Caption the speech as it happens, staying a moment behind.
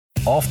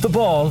Off the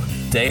Ball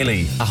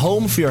Daily. A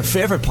home for your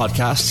favourite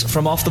podcasts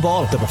from Off the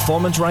Ball. The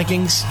performance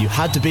rankings, You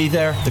Had to Be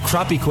There, the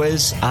crappy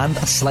quiz, and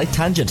a slight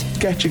tangent.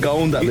 Get you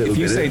going that little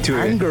bit.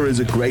 Anger is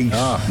a great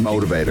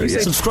motivator. Yeah.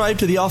 Subscribe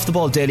to the Off the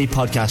Ball Daily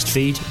podcast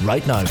feed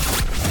right now.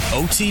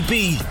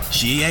 OTB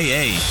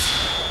GAA.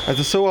 As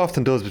it so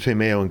often does between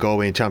Mayo and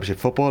Galway in Championship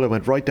football, it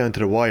went right down to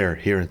the wire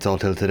here in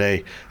Salthill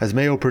today, as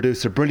Mayo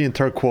produced a brilliant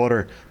third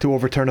quarter to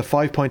overturn a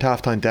 5-point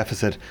half-time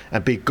deficit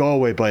and beat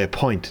Galway by a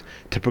point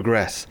to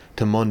progress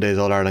to Monday's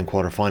All-Ireland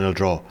quarter-final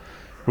draw.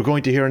 We're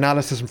going to hear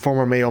analysis from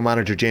former Mayo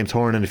manager James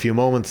Horan in a few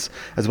moments,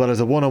 as well as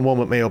a one-on-one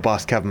with Mayo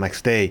boss Kevin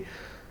McStay.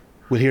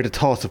 We'll hear the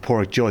thoughts of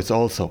Paraic Joyce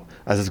also,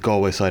 as his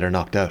Galway side are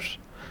knocked out.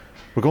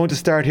 We're going to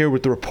start here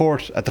with the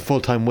report at the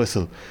full-time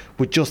whistle,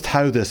 with just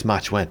how this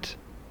match went.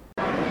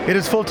 It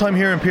is full time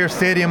here in Pearse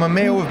Stadium, and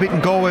Mayo have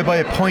beaten Galway by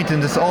a point in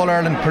this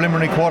All-Ireland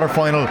preliminary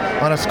quarter-final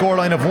on a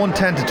scoreline of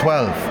 110 to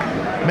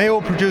 12. Mayo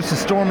produced a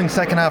storming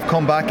second half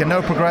comeback and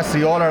now progress to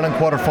the All-Ireland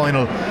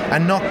quarter-final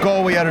and knock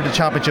Galway out of the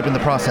championship in the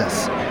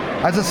process.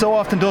 As it so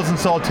often does in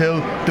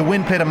Salthill, the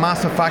wind played a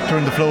massive factor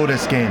in the flow of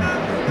this game.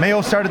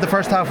 Mayo started the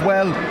first half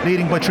well,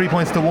 leading by 3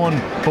 points to 1,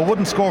 but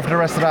wouldn't score for the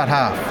rest of that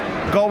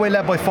half. Galway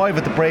led by 5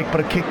 at the break,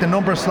 but it kicked a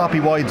number of sloppy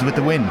wides with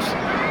the wind.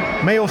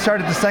 Mayo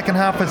started the second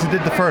half as it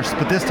did the first,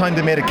 but this time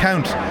they made it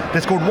count.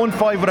 They scored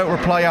 1-5 without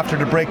reply after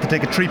the break to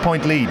take a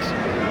 3-point lead.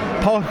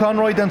 Paul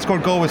Conroy then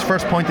scored Galway's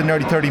first point in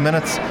nearly 30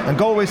 minutes, and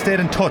Galway stayed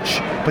in touch,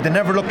 but they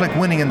never looked like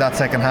winning in that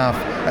second half.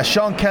 As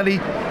Sean Kelly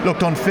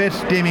looked unfit,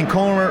 Damien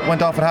Comer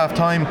went off at half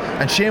time,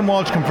 and Shane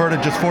Walsh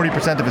converted just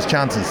 40% of his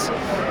chances.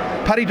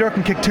 Paddy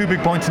Durkin kicked 2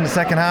 big points in the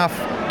second half.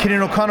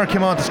 Ciarán O'Connor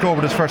came on to score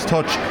with his first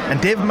touch, and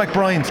David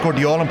McBrien scored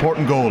the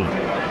all-important goal.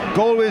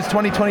 Galway's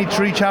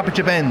 2023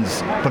 championship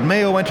ends, but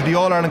Mayo entered the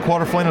All-Ireland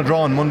quarter-final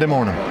draw on Monday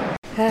morning.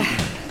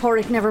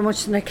 Paraic never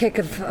much than a kick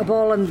of a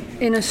ball in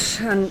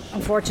it, and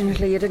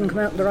unfortunately you didn't come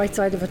out on the right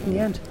side of it in the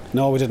end.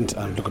 No, we didn't,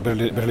 and look,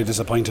 bitterly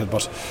disappointed,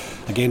 but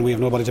again, we have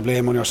nobody to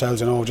blame on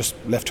ourselves, just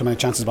left too many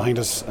chances behind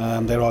us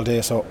there all day,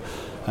 so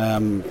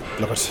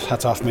look,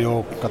 hats off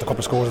Mayo, got a couple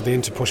of scores at the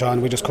end to push on.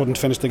 We just couldn't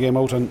finish the game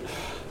out, and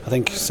I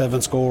think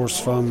 7 scores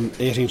from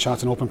 18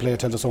 shots in open play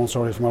tells its own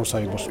story from our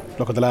side. But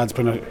look at the lads,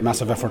 putting a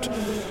massive effort.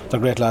 They're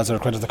great lads, they're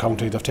a credit to the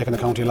county. They've taken the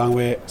county a long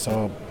way,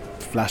 so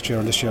last year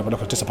and this year, but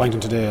look, it's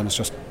disappointing today, and it's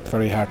just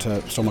very hard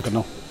to stomach it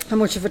now. How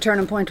much of a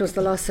turning point was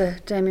the loss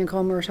of Damien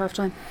Comer at half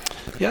time?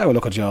 Yeah, well,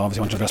 look at obviously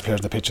want your best players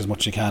on the pitch as much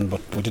as you can,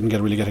 but we didn't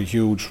really get a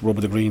huge rub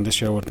of the green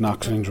this year with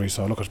knocks and injuries.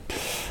 So look,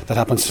 that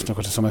happens.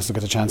 Look, someone else to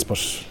get a chance, but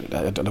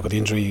look at the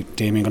injury.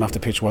 Damien going off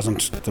the pitch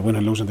wasn't the win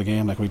and losing the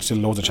game. Like, we'd still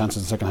loads of chances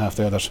in the second half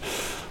there that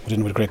we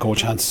didn't with a great goal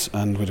chance,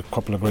 and with a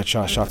couple of great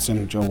shots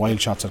in, wild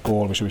shots at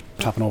goal. We should be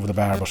tapping over the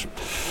bar, but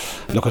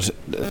look at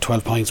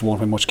 12 points won't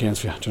win much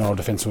games for you. Our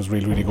defence was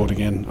really good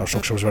again. Our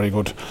structure was very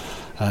good,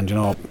 and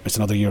it's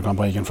another year gone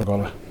by again for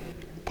Galway.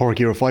 Paraic,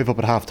 you were 5 up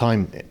at half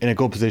time in a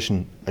good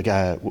position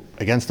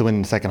against the win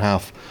in the second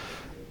half.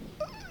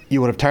 You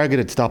would have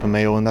targeted stopping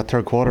Mayo in that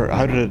third quarter.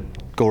 How did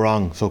it go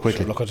wrong so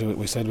quickly? Sure, look,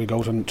 we said we'd go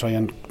out and try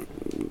and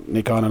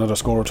nick on another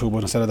score or two,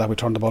 but instead of that we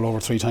turned the ball over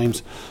 3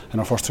 times in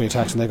our first 3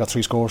 attacks, and they got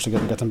 3 scores to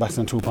get them back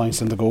to 2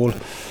 points in the goal.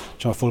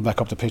 Full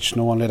back up the pitch,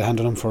 no one laid a hand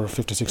on them for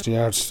 50-60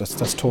 yards.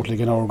 That's totally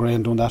again our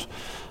grain doing that,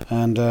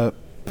 and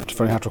it's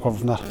very hard to recover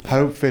from that.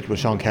 How fit was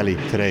Sean Kelly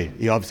today?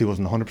 He obviously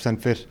wasn't 100%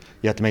 fit.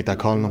 You had to make that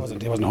call on him.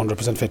 He wasn't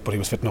 100% fit, but he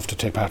was fit enough to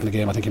take part in the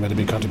game. I think he made a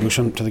big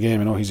contribution to the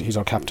game. He's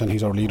our captain,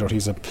 he's our leader,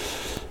 he's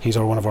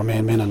one of our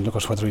main men, and look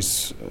at whether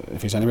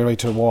if he's anywhere right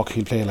to walk,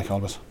 he'll play like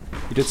always.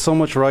 You did so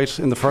much right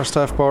in the first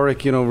half,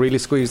 Paraic, really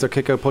squeezed their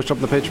kick out, pushed up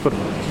the pitch, but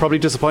probably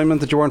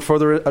disappointment that you weren't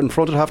further in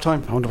front at half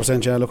time.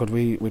 100%, yeah. Look,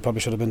 we probably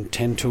should have been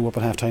 10-2 up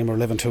at half time, or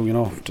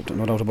 11-2,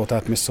 no doubt about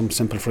that. Missed some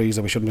simple frees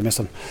that we shouldn't be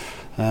missing,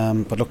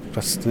 but look,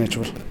 that's the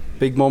nature of it.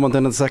 Big moment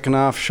then in the second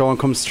half. Sean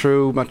comes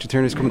through, Matthew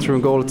Tierney's coming through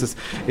in goal.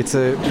 It's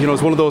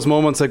one of those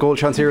moments, a goal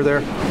chance here or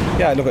there.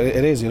 Yeah, look,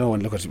 it is,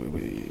 and look,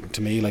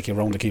 to me, like, you're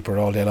around the keeper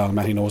all day long.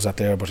 Matty knows that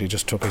there, but he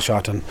just took a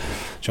shot, and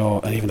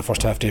and even the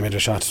first half, they made a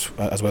shot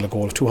as well, a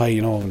goal too high,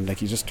 and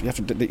like,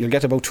 you'll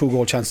get about 2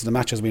 goal chances in the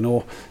match, as we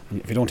know, and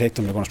if you don't take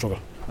them, you're going to struggle.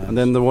 And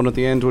then the one at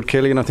the end with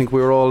Killian, I think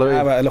we were all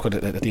look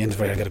at the end,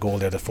 very get a goal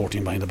there, the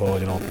 14 behind the ball,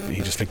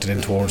 he just flicked it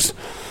in towards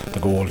the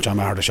goal. John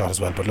Maher had a shot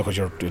as well, but look,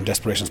 you're in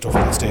desperation stuff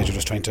at that stage. You're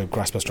just trying to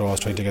grasp at straws,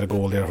 trying to get a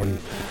goal there when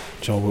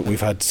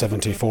we've had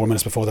 74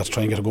 minutes before that to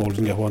try and get a goal,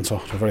 didn't get one, so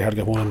it's very hard to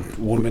get one in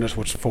 1 minute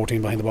with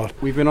 14 behind the ball.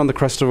 We've been on the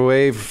crest of a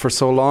wave for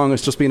so long.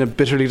 It's just been a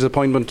bitterly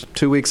disappointment.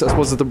 2 weeks, I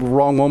suppose, at the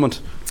wrong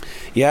moment.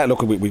 Yeah,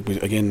 look, we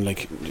again,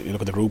 like, you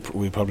look at the group,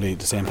 we probably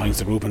the same points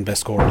the group and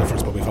best score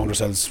difference, but we found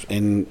ourselves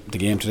in the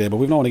game today. But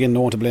we've no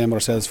one to blame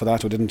ourselves for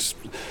that. We didn't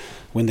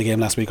win the game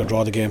last week or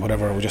draw the game,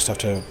 whatever. We just have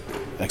to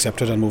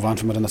accept it and move on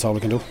from it, and that's all we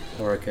can do.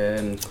 Like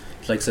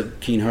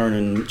Ciarán Horan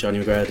and Johnny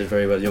McGrath did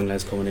very well. Young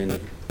lads coming in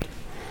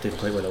did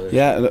quite well.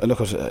 Yeah, look,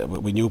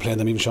 we knew playing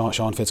them. Even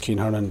Sean Fitz, Ciarán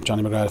Horan and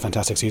Johnny McGrath had a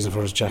fantastic season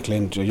for us. Jack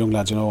Lynn, young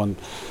lads, and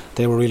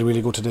they were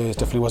really good today. It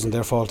definitely wasn't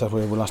their fault that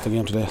we lost the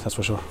game today, that's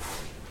for sure.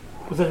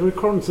 Was that a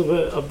recurrence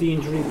of the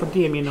injury for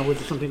Damien, or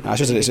was it something?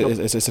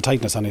 It's a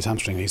tightness on his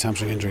hamstring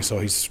injury, so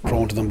he's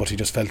prone to them, but he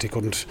just felt he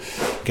couldn't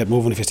get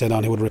moving. If he stayed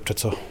on, he would have ripped it,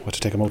 so we had to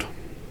take him out.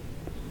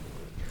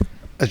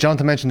 As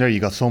Jonathan mentioned there, you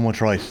got so much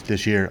right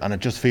this year, and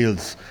it just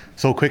feels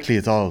so quickly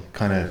it's all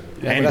kind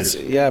of ended.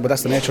 But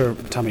that's the nature,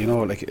 Tommy.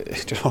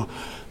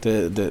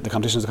 The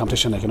competition is a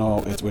competition.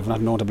 We've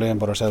not known to blame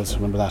but ourselves.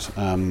 Remember that.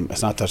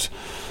 It's not that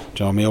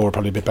Mayo were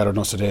probably a bit better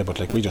than us today, but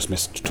we just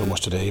missed too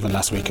much today, even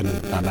last week, and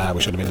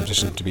we should have been in a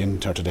position to be in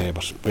there today.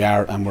 But we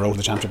are, and we're out of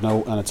the championship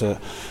now, and it's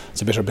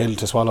a bitter pill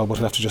to swallow. But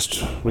we have to just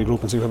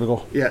regroup and see where we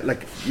go. Yeah,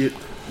 you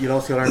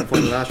lost the All-Ireland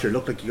final last year.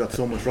 Looked like you got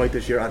so much right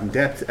this year, adding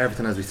depth,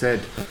 everything as we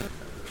said.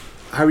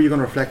 How are you going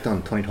to reflect on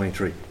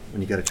 2023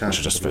 when you get a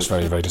chance? It's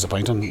very, very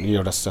disappointing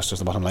year. That's just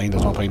the bottom line.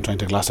 There's no point trying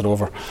to glass it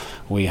over.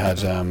 We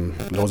had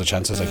loads of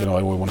chances. We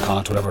won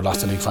Connacht, whatever.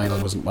 Lost the league final.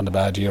 Wasn't a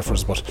bad year for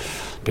us, but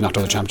being knocked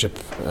out of the championship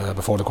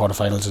before the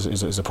quarterfinals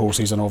is a poor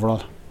season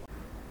overall.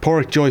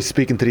 Paraic Joyce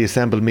speaking to the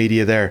assembled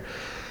media there.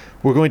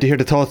 We're going to hear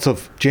the thoughts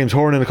of James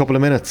Horan in a couple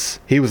of minutes.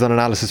 He was on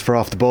analysis for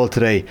Off the Ball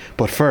today.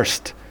 But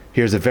first,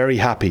 here's a very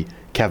happy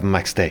Kevin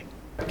McStay.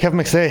 Kevin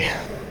McStay,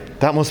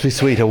 that must be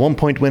sweet. A 1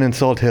 point win in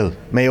Salthill.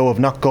 Mayo have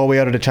knocked Galway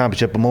out of the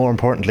championship, but more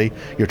importantly,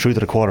 you're through to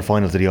the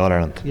quarterfinals of the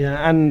All-Ireland.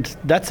 Yeah, and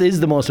that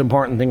is the most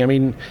important thing. I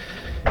mean,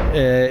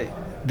 the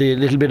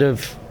little bit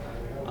of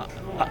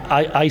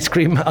ice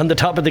cream on the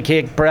top of the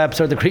cake, perhaps,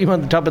 or the cream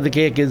on the top of the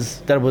cake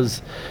is that it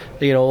was,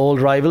 old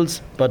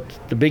rivals. But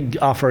the big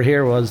offer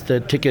here was the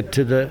ticket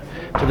to the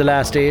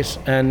last eight,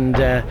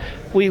 and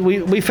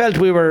we felt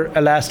we were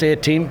a last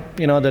eight team.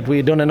 That we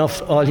had done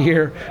enough all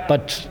year,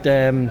 but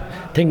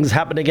things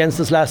happened against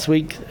us last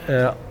week.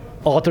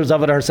 Authors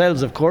of it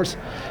ourselves, of course,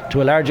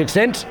 to a large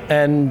extent,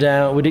 and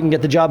we didn't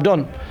get the job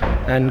done.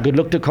 And good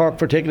luck to Cork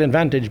for taking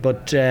advantage,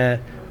 but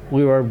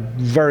we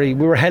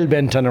were hell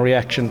bent on a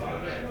reaction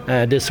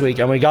this week,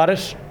 and we got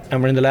it,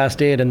 and we're in the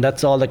last eight, and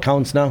that's all that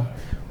counts now.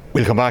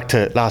 We'll come back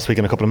to last week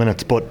in a couple of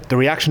minutes, but the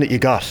reaction that you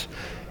got,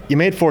 you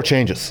made 4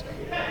 changes.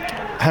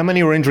 How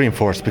many were injury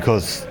enforced?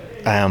 Because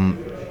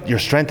your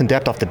strength and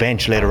depth off the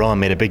bench later on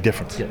made a big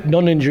difference. Yeah,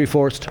 none injury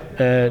forced,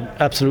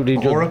 absolutely.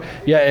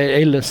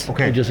 Illness.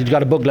 Okay. He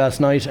got a bug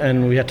last night,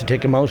 and we had to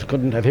take him out.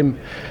 Couldn't have him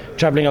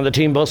travelling on the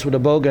team bus with a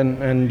bug,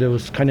 and it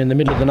was kind of in the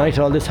middle of the night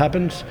all this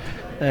happened.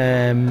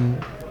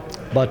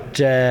 But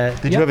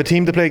did you have a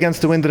team to play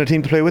against the wind and a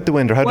team to play with the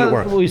wind, or how did it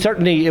work? We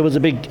certainly, it was a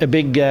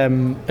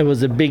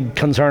big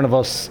concern of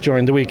us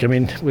during the week. I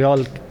mean, we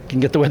all can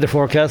get the weather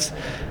forecast,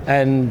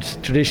 and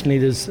traditionally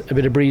there's a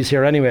bit of breeze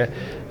here anyway.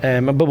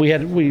 But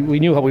we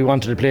knew how we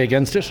wanted to play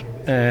against it.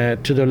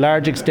 To the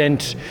large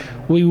extent,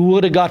 we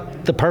would have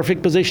got the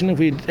perfect position if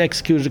we'd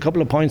executed a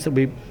couple of points that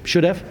we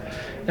should have.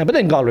 But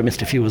then Galway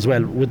missed a few as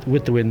well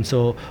with the win.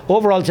 So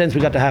overall, since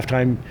we got to half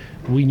time,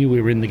 we knew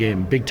we were in the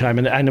game big time,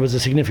 and it was a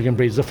significant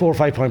breeze. A 4 or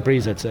 5 point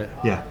breeze, I'd say.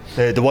 Yeah.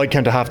 The wide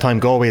count at half time,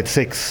 Galway had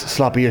 6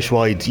 sloppy-ish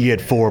wides, you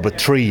had 4, but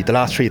 3, the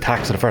last 3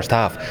 attacks of the first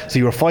half. So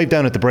you were 5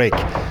 down at the break.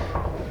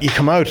 You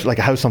come out like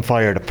a house on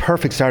fire. The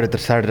perfect start at the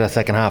start of that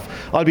second half.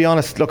 I'll be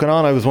honest, looking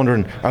on, I was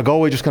wondering, are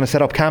Galway just going to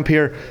set up camp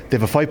here? They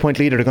have a 5 point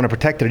lead, they're going to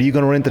protect it. Are you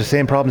going to run into the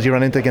same problems you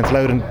ran into against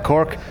Louth and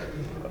Cork?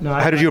 No,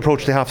 how did you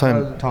approach the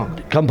half-time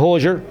talk?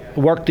 Composure,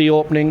 work the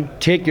opening,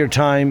 take your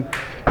time,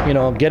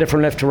 get it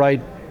from left to right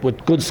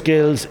with good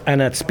skills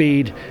and at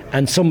speed,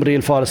 and somebody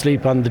will fall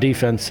asleep on the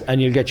defence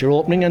and you'll get your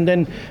opening, and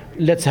then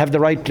let's have the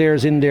right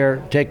players in there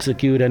to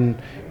execute. And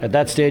at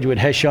that stage we had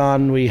Hesh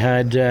on, we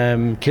had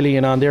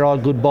Killian on. They're all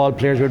good ball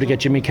players. We were to get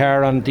Jimmy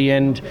Carr on at the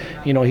end.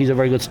 He's a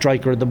very good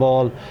striker of the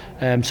ball.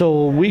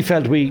 So we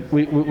felt we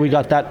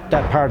got that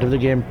part of the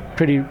game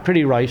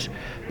pretty right.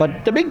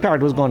 But the big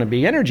part was going to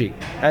be energy,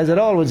 as it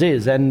always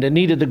is, and it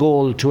needed the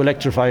goal to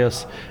electrify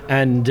us,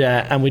 and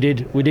we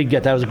did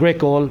get that. It was a great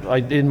goal.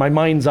 In my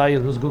mind's eye,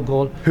 it was a good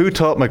goal. Who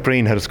taught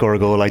McBreen how to score a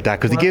goal like that?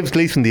 Because he gives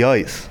Gleeson the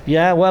eyes.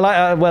 Yeah, well,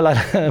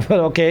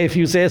 okay, if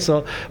you say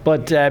so.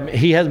 But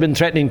he has been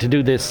threatening to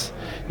do this.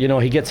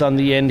 He gets on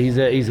the end.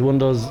 He's one of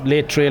those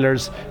late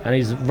trailers, and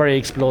he's very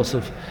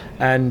explosive.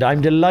 And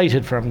I'm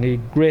delighted for him. He's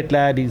a great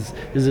lad. This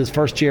is his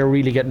first year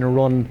really getting a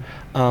run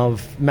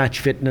of match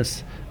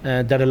fitness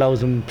that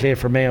allows him to play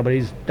for Mayo. But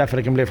he's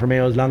definitely can play for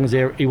Mayo as long as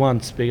he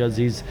wants, because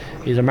he's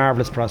a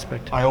marvellous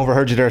prospect. I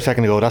overheard you there a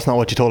second ago. That's not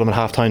what you told him at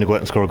half time to go out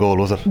and score a goal,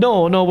 was it?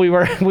 No, we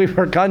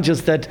were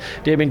conscious that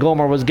Damien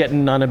Gomer was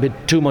getting on a bit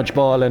too much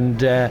ball,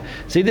 and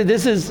see,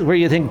 this is where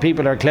you think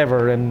people are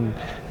clever, and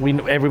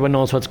everyone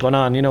knows what's going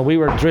on. We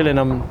were drilling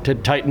him to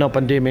tighten up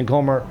on Damien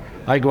Gomer.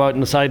 I go out on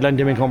the sideline,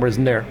 Damien Gomer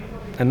isn't there,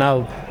 and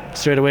now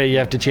straight away you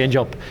have to change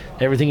up.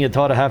 Everything you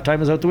thought at half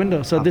time is out the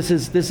window. So this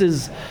is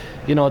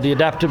the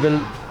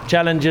adaptable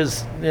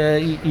challenges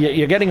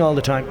you're getting all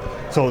the time.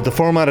 So the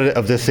format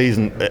of this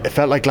season, it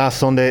felt like last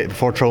Sunday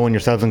before throwing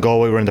yourselves and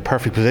Galway were in the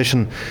perfect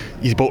position.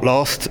 You both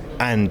lost,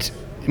 and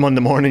Monday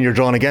morning you're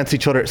drawn against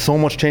each other. So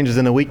much changes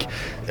in a week.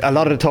 A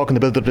lot of the talk in the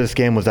build up to this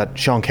game was that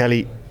Sean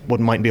Kelly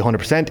mightn't be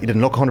 100%. He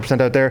didn't look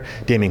 100% out there.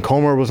 Damien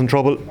Comer was in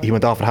trouble. He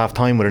went off at half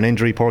time with an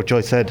injury, Paraic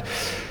Joyce said.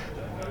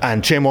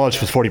 And Shane Walsh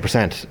was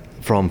 40%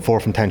 from 4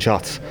 from 10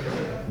 shots.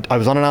 I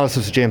was on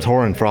analysis with James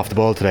Horan for Off the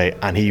Ball today,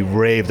 and he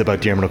raved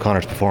about Diarmuid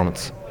O'Connor's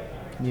performance.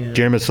 Yeah.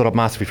 Diarmuid stood up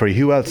massively for you.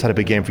 Who else had a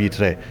big game for you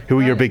today? Who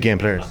were your big game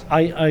players?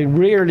 I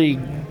rarely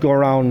go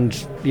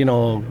around,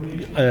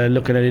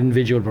 looking at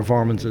individual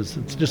performances.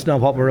 It's just not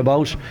what we're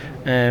about.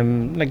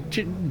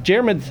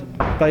 Diarmuid,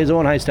 by his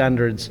own high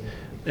standards,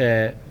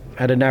 had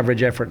an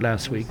average effort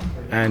last week,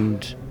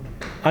 and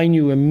I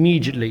knew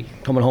immediately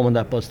coming home on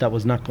that bus that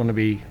was not going to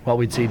be what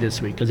we'd see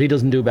this week, because he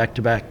doesn't do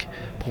back-to-back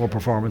poor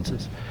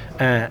performances.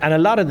 And a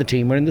lot of the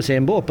team were in the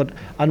same boat. But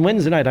on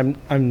Wednesday night,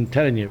 I'm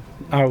telling you,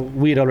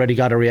 we'd already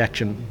got a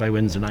reaction by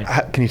Wednesday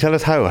night. Can you tell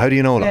us how? How do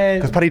you know that?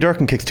 Because Paddy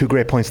Durkin kicks 2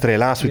 great points today.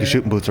 Last week, the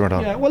shooting boots weren't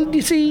on. Yeah, well,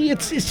 you see,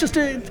 it's just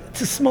a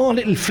small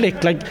little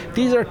flick. Like,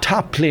 these are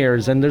top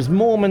players, and there's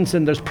moments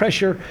and there's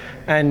pressure.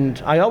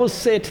 And I always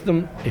say to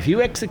them, if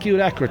you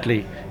execute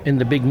accurately in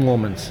the big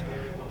moments,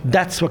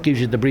 that's what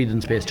gives you the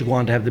breathing space to go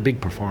on to have the big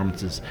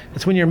performances.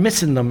 It's when you're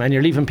missing them and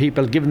you're leaving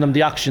people, giving them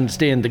the option to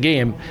stay in the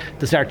game,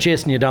 to start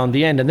chasing you down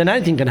the end, and then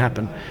anything can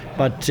happen.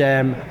 But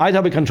I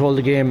thought we controlled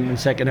the game in the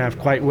second half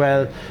quite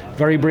well.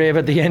 Very brave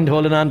at the end,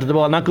 holding on to the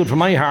ball. Not good for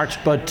my heart,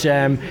 but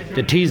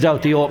they teased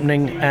out the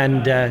opening,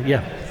 and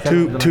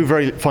Two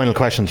very final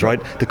questions, right?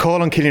 The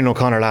call on Cillian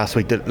O'Connor last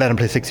week that let him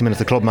play 60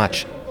 minutes of the club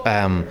match.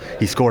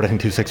 He scored, I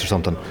think, 2-6 or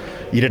something.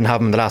 You didn't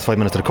have him in the last 5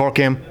 minutes of the Cork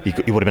game. He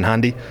would have been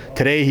handy.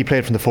 Today he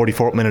played from the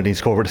 44th minute and he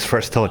scored with his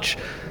first touch.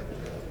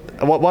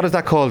 What does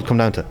that call come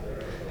down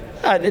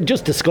to?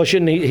 Just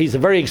discussion. He's a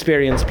very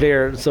experienced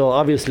player, so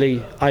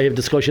obviously I have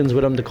discussions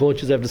with him, the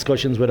coaches have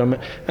discussions with him,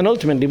 and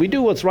ultimately we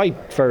do what's right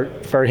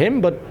for him,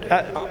 but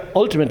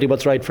ultimately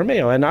what's right for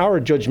Mayo. And our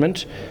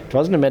judgment, it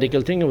wasn't a medical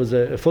thing, it was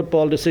a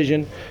football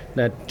decision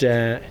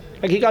that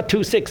he got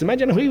 2-6.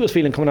 Imagine how he was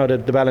feeling coming out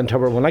of the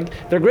Ballintubber one.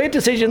 They're great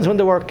decisions when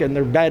they work, and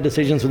they're bad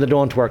decisions when they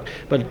don't work.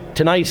 But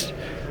tonight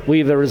we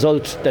have a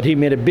result that he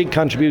made a big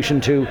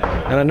contribution to,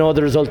 and I know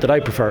the result that I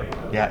prefer.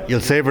 Yeah,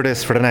 you'll savour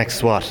this for the next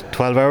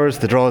 12 hours.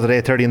 The draw is at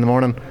 8:30 in the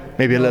morning,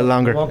 maybe a little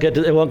longer. It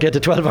won't get to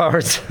 12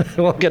 hours.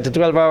 It won't get to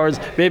 12 hours.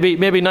 Maybe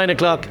 9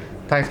 o'clock.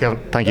 Thanks, Kevin.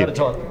 Thank you. Not at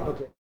all.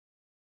 Okay.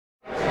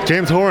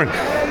 James Horan.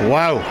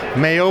 Wow,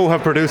 Mayo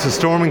have produced a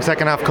storming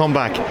second half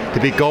comeback to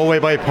beat Galway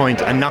by a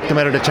point and knock them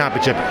out of the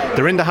championship.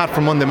 They're in the hat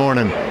for Monday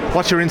morning.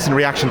 What's your instant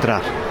reaction to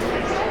that?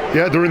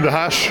 Yeah, they're in the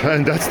hat,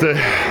 and that's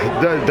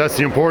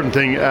the important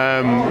thing.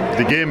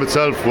 The game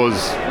itself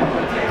was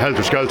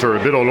helter-skelter, a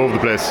bit all over the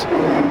place.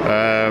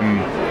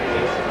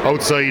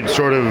 Outside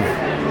sort of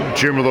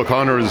Diarmuid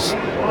O'Connor's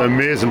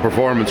amazing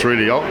performance,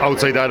 really.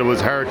 Outside that, it was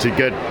hard to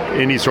get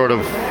any sort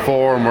of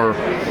form or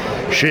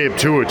shape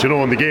to it,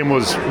 and the game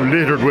was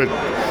littered with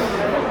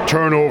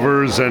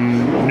turnovers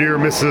and near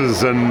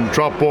misses and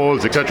drop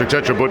balls,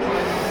 etc., but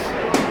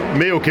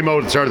Mayo came out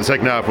at the start of the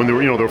second half when they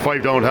were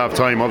 5 down at half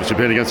time, obviously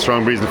playing against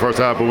Strong Breeze in the first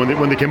half, but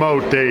when they came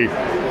out, they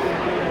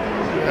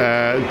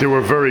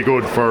were very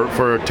good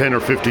for a 10 or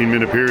 15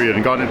 minute period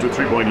and got into a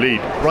 3-point lead.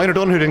 Ryan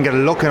O'Donoghue didn't get a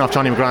look in off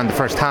Johnny McGrath in the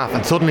first half,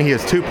 and suddenly he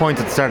has 2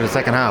 points at the start of the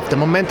second half. The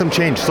momentum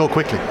changed so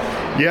quickly.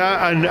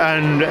 Yeah,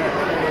 and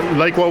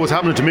like what was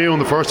happening to Mayo in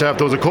the first half,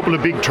 there was a couple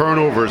of big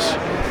turnovers.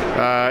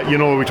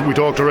 We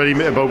talked already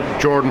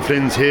about Jordan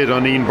Flynn's hit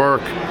on Ian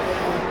Burke.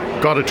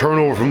 Got a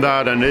turnover from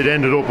that, and it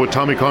ended up with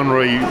Tommy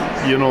Conroy,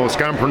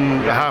 scampering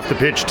half the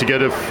pitch to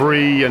get a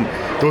free, and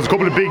there was a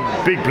couple of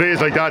big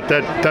plays like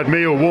that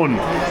Mayo won,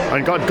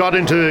 and got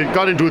into a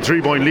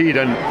 3-point lead.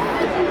 And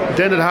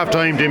then at half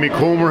time, Damien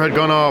Comer had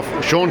gone off.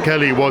 Sean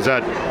Kelly was he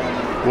at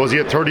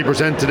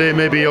 30% today,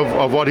 maybe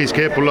of what he's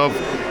capable of.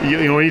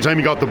 Anytime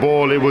he got the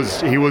ball, he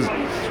was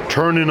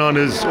turning on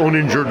his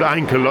uninjured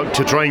ankle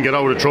to try and get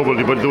out of trouble,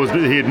 but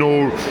he had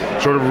no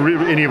sort of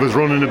any of his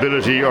running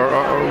ability or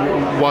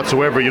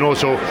whatsoever,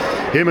 So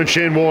him and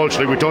Shane Walsh,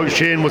 like we talked,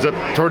 Shane was at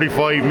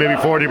 35, maybe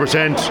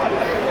 40%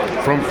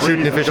 from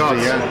shooting efficiency.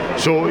 Yeah.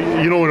 So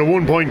in a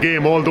 1-point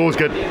game, all those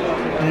get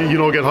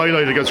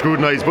highlighted, get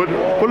scrutinised. But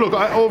look,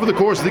 over the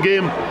course of the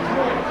game,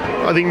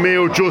 I think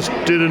Mayo just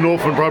did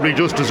enough and probably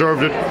just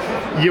deserved it.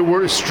 You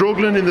were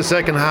struggling in the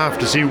second half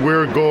to see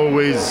where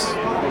Galway's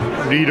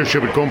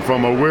leadership would come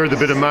from, or where the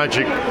bit of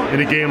magic in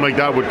a game like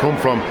that would come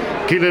from.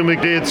 Ciaran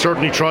McDade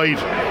certainly tried.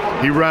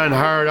 He ran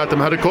hard at them,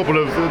 had a couple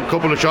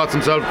of shots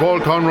himself. Paul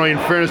Conroy, in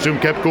fairness to him,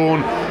 kept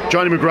going.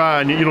 Johnny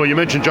McGrath, and you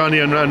mentioned Johnny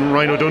and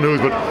Ryan O'Donoghue,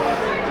 but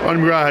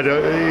Johnny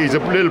McGrath he's a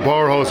little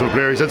powerhouse of a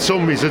player. He's had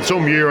some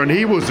year, and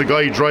he was the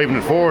guy driving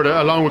it forward,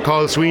 along with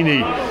Carl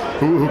Sweeney,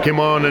 who came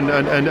on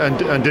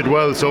and did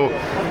well. So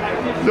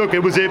look,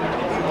 it was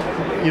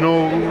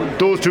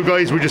those two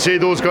guys, would you say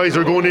those guys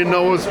are going in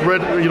now as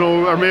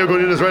are Mayo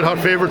going in as red hot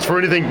favourites for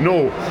anything?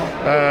 No.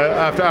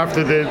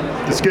 After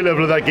the skill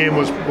level of that game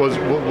was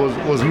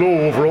low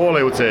overall,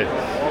 I would say.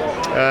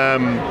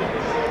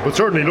 But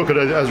certainly look at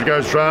it as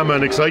regards drama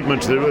and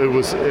excitement, it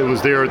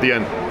was there at the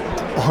end.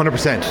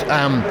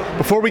 100%.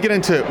 Before we get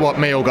into what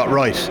Mayo got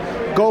right,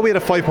 Galway had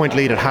a 5-point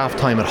lead at half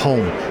time at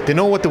home. They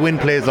know what the wind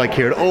plays like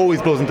here. It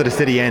always blows into the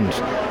city end.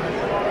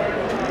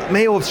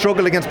 Mayo have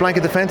struggled against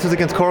blanket defences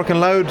against Cork and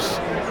Louth.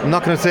 I'm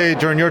not going to say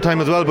during your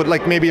time as well, but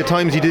maybe at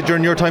times you did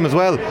during your time as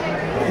well.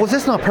 Was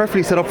this not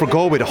perfectly set up for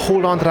Galway to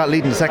hold on to that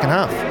lead in the second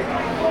half?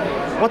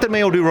 What did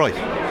Mayo do right?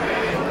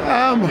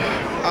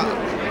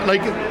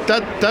 Like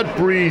that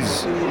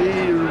breeze,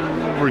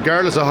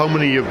 regardless of how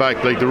many you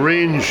back, like the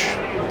range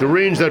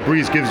that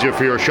breeze gives you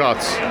for your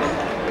shots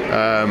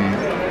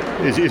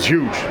is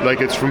huge.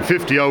 Like it's from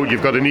 50 out,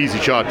 you've got an easy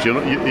shot. You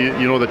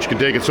know that you can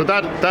take it. So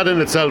that in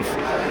itself,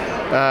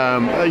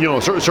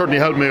 certainly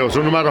helped Mayo.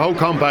 So no matter how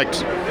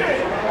compact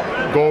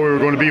Galway were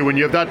going to be, when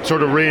you have that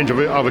sort of range of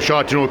a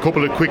shot, a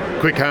couple of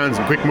quick hands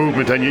and quick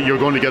movement, and you're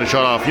going to get a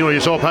shot off. You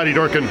saw Paddy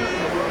Durkin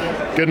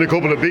getting a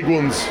couple of big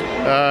ones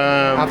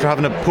after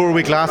having a poor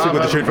week last week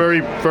with the shooting.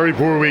 Very, very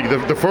poor week.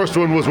 The first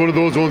one was one of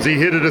those ones he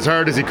hit it as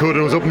hard as he could, and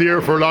it was up in the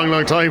air for a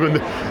long time, and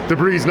the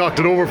breeze knocked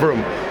it over for him,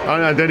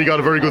 and then he got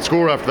a very good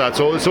score after that.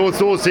 So it's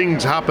those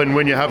things happen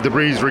when you have the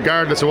breeze,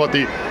 regardless of what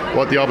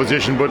the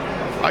opposition. But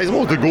I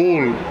suppose the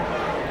goal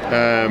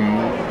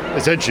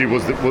essentially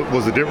was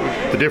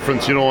the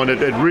difference, and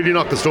it really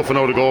knocked the stuffing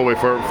out of Galway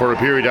for a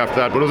period after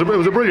that. But it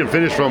was a brilliant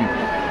finish from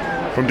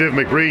Dave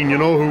McBreen,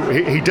 who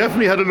he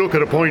definitely had a look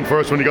at a point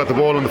first when he got the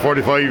ball on the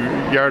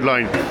 45-yard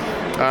line.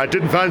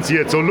 Didn't fancy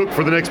it, so looked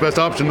for the next best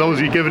option. That was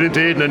he give it into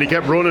Aidan, and he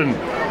kept running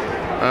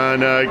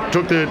and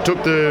took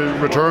the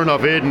return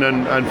off Aidan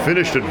and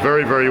finished it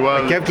very, very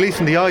well. He gave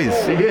Gleeson the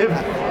eyes. He gave,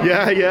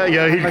 yeah.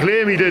 He'll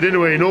claim he did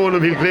anyway. Knowing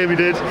him, he'll claim he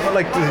did.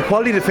 Like the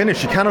quality of the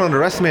finish, you cannot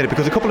underestimate it,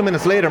 because a couple of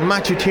minutes later,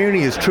 Matthew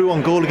Tierney is true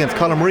on goal against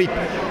Colm Reap.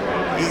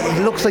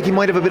 He looks like he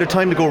might have a bit of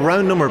time to go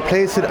round him or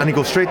place it, and he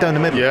goes straight down the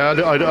middle. Yeah,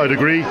 I'd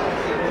agree.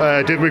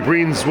 Dave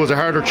McBreen's was a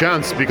harder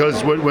chance,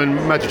 because when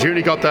Matthew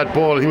Tierney got that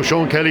ball, he was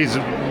Sean Kelly's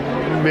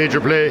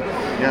major play,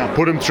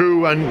 put him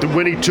through, and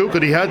when he took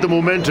it, he had the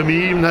momentum.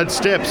 He even had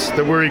steps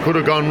where he could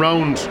have gone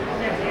round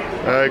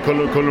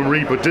Colm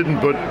Reap, but didn't.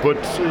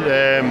 But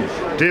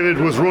David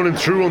was running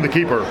through on the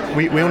keeper.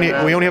 We only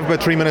have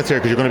about 3 minutes here,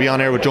 because you're going to be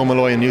on air with Joe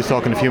Malloy and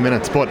Newstalk in a few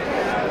minutes. But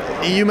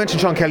you mentioned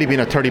Sean Kelly being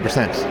at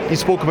 30%. You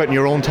spoke about in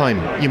your own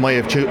time, you might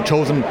have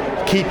chosen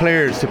key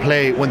players to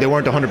play when they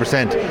weren't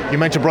 100%. You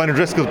mentioned Brian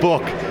O'Driscoll's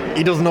book.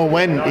 He doesn't know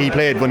when he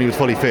played when he was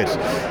fully fit.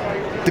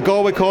 The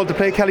Galway call to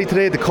play Kelly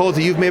today, the calls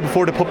that you've made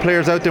before to put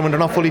players out there when they're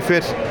not fully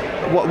fit,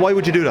 why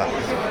would you do that?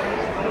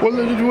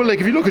 Well, like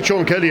if you look at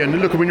Sean Kelly, and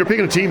look, when you're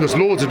picking a team, there's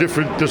loads of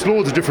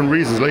different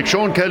reasons. Like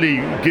Sean Kelly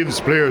gives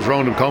players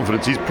around him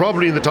confidence. He's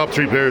probably in the top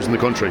 3 players in the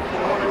country.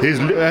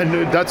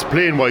 And that's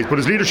playing wise, but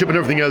his leadership and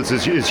everything else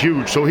is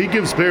huge. So he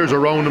gives players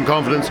around him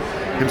confidence.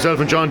 Himself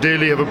and John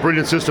Daly have a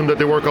brilliant system that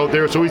they work out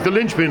there. So he's the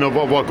linchpin of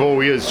what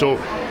Galway is. So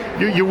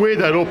you weigh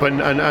that up,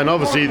 and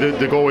obviously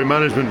the Galway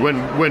management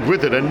went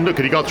with it. And look,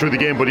 he got through the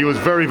game, but he was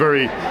very,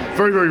 very,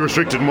 very, very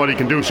restricted in what he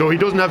can do. So he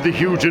doesn't have the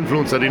huge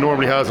influence that he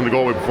normally has in the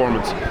Galway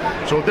performance.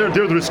 So they're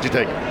the risks you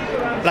take.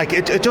 Like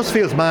it just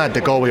feels mad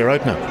that Galway are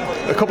out now.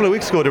 A couple of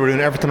weeks ago they were doing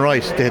everything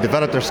right. They had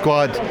developed their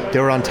squad. They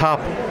were on top.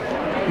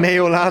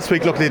 Mayo last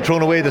week, look, they'd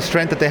thrown away the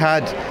strength that they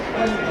had.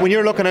 When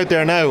you're looking out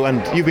there now,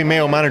 and you've been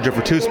Mayo manager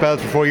for 2 spells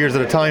for 4 years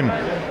at a time,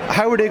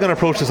 how are they going to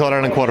approach this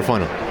All-Ireland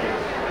quarter-final?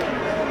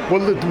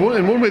 Well,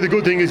 in one way, the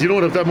good thing is you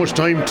don't have that much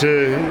time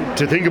to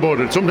think about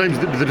it. Sometimes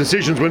the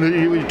decisions, when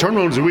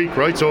turnaround is a week,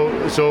 right? So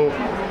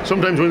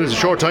sometimes when there's a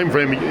short time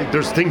frame,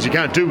 there's things you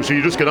can't do, so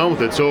you just get on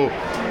with it. So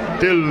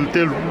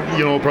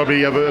they'll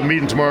probably have a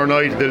meeting tomorrow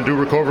night. They'll do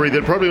recovery.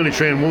 They'll probably only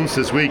train once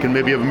this week, and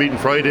maybe have a meeting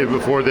Friday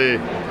before they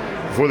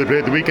play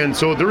at the weekend.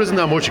 So there isn't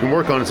that much you can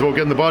work on. It's about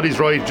getting the bodies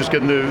right, just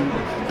getting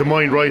the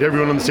mind right,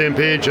 everyone on the same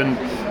page, and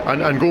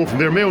go from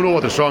there. Mayo know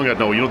what they're strong at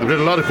now. They've played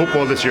a lot of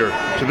football this year,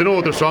 so they know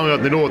what they're strong at,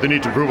 and they know what they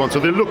need to improve on. So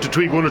they'll look to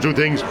tweak 1 or 2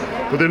 things,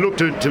 but they look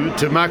to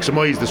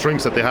maximise the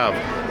strengths that they have,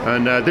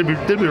 and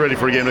they'll be ready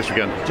for a game next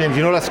weekend. James,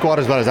 you know that squad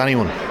as well as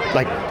anyone.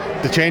 Like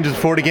the changes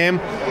before the game,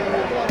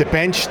 the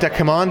bench that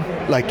come on,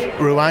 like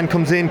Ruan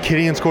comes in,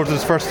 Killian scores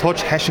his first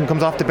touch, Hession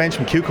comes off the bench,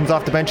 McHugh comes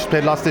off the bench, he's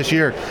played lots this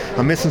year.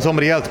 I'm missing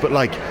somebody else, but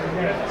like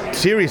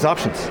serious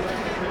options.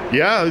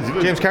 Yeah,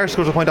 James Carr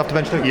scores a point off the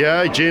bench too.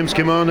 Yeah, James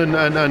came on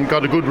and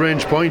got a good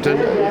range point, and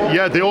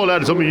yeah, they all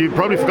added something. You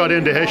probably forgot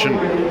Enda Hession,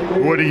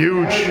 who had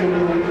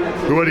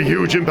a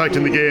huge impact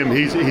in the game.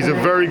 He's a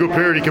very good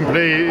player. He can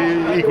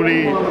play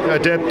equally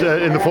adept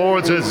in the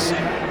forwards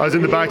as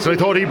in the backs. And I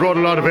thought he brought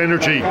a lot of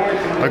energy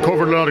and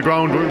covered a lot of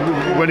ground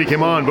when he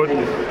came on. But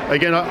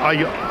again,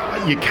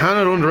 you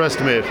cannot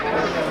underestimate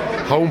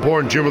how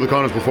important Jim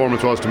O'Connor's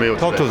performance was to Mayo.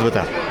 Talk to us about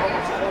that.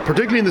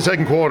 Particularly in the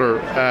second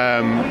quarter,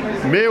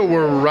 Mayo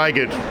were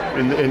ragged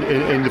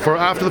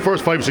after the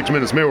first 5 or 6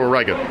 minutes. Mayo were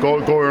ragged.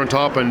 Galway on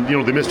top, and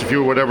they missed a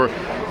few or whatever.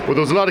 But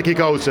there was a lot of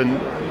kick-outs, and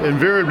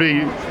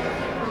invariably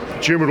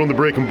Jim would run the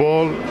breaking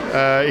ball.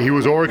 He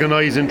was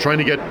organising, trying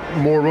to get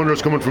more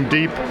runners coming from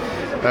deep.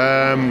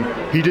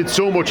 He did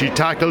so much. He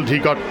tackled. He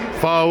got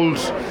fouled.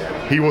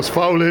 He was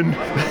fouling.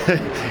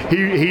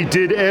 he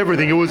did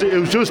everything. It was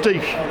just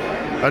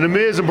an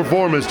amazing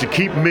performance to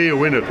keep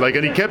Mayo in it.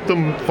 And he kept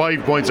them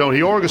 5 points down.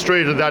 He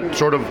orchestrated that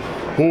sort of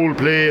whole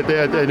play at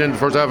the end of the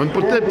first half.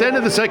 But then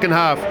in the second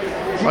half,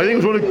 I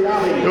think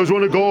it was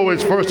one of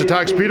Galway's first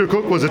attacks. Peter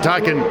Cook was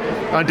attacking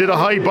and did a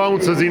high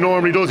bounce as he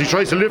normally does. He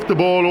tries to lift the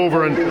ball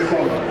over, and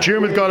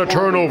Diarmuid got a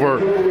turnover,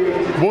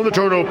 won the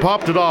turnover,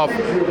 popped it off.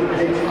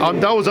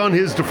 That was on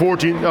his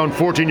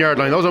 14-yard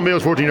line. That was on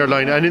Mayo's 14-yard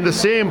line. And in the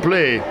same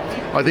play,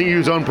 I think he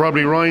was on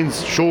probably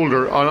Ryan's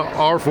shoulder on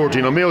our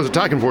 14, on Mayo's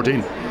attacking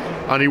 14,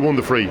 and he won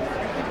the free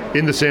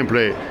in the same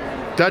play.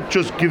 That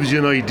just gives you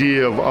an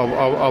idea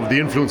of the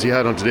influence he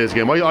had on today's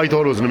game. I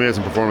thought it was an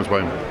amazing performance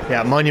by him.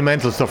 Yeah,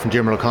 monumental stuff from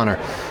Diarmuid O'Connor.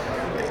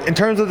 In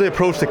terms of the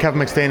approach that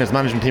Kevin McStay and his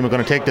management team are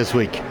going to take this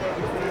week,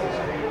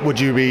 what would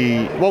you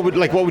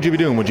be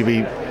doing?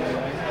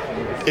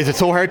 Is it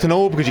so hard to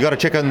know because you got to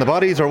check out in the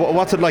bodies, or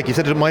what's it like? You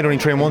said it might only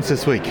train once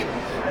this week.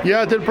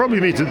 Yeah, they'll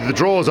probably meet. The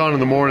draw is on in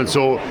the morning,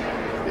 so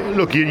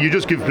look, you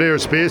just give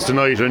players space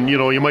tonight, and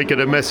you might get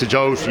a message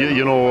out,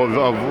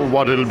 of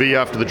what it'll be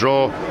after the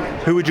draw.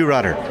 Who would you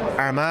rather,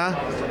 Armagh,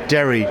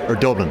 Derry, or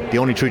Dublin? The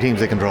only 3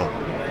 teams they can draw.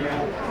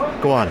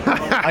 Go on.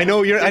 I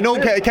know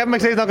Kevin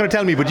McStay's not going to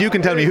tell me, but you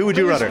can tell me. Who would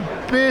you rather?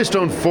 Based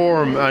on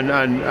form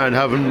and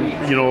having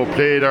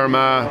played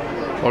Armagh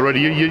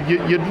already,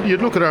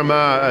 you'd look at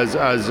Armagh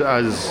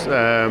as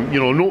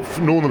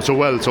knowing them so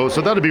well. So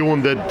that'd be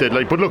one that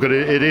like. But look,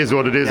 it is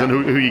what it is, and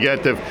who you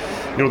get. They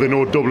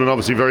know Dublin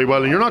obviously very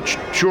well, and you're not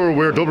sure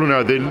where Dublin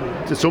are.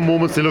 Some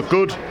moments they look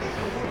good.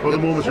 Other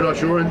moments you're not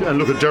sure, and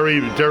look at Derry.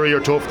 Derry are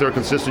tough. They're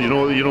consistent.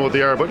 You know what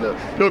they are. But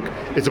look,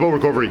 it's about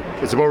recovery.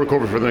 It's about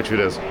recovery for the next few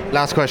days.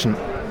 Last question: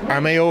 are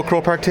Mayo a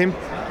Croke Park team?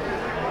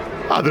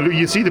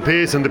 You see the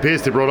pace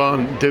they brought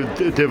on.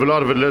 They have a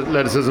lot of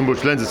athleticism,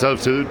 which lends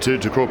itself to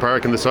Croke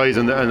Park and the size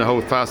and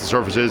how fast the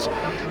surface is.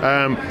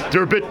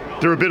 They're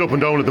a bit up and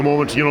down at the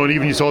moment, and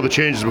even you saw the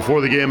changes before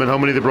the game and how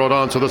many they brought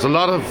on. So there's a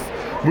lot of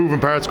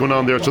moving parts going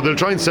on there. So they'll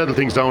try and settle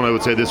things down, I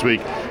would say, this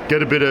week.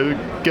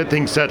 Get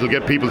things settled,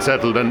 get people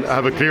settled, and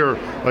have a clear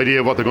idea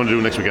of what they're going to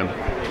do next weekend.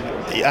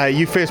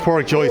 You faced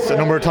Paraic Joyce a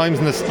number of times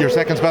in your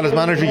second spell as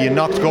manager. You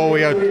knocked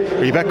Galway out,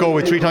 or you bet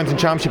Galway 3 times in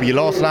Championship. You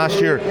lost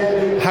last year.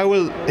 How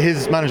will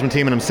his management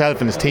team and himself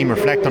and his team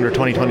reflect under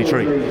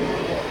 2023?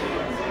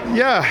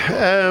 Yeah,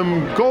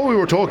 Galway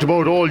were talked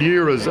about all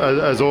year as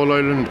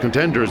All-Ireland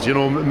contenders.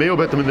 Mayo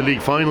bet them in the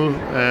league final,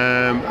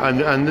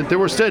 and they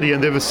were steady,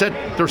 and they're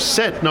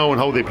set now on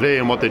how they play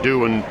and what they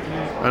do, and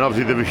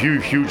obviously they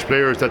have huge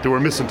players that they were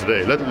missing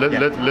today.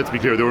 Let's be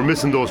clear, they were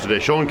missing those today.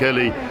 Sean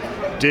Kelly,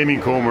 Damien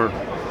Comer,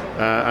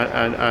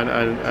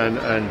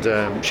 and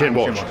Shane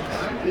Walsh.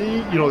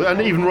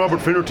 And even Robert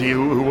Finnerty,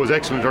 who was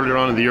excellent earlier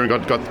on in the year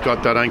and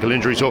got that ankle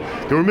injury. So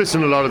they were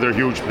missing a lot of their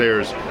huge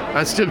players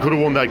and still could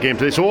have won that game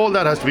today. So all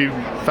that has to be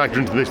factored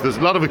into this. There's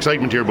a lot of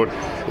excitement here, but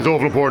it's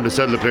awful important to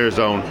settle the players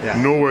down,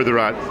 know where they're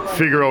at,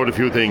 figure out a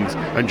few things,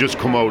 and just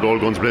come out all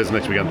guns blazing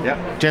next weekend.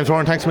 James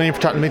Horan, thanks a million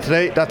for chatting to me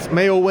today. That's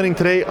Mayo winning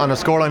today on a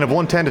scoreline of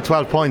 110 to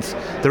 12 points.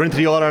 They're into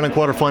the All-Ireland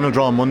quarter-final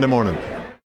draw on Monday morning.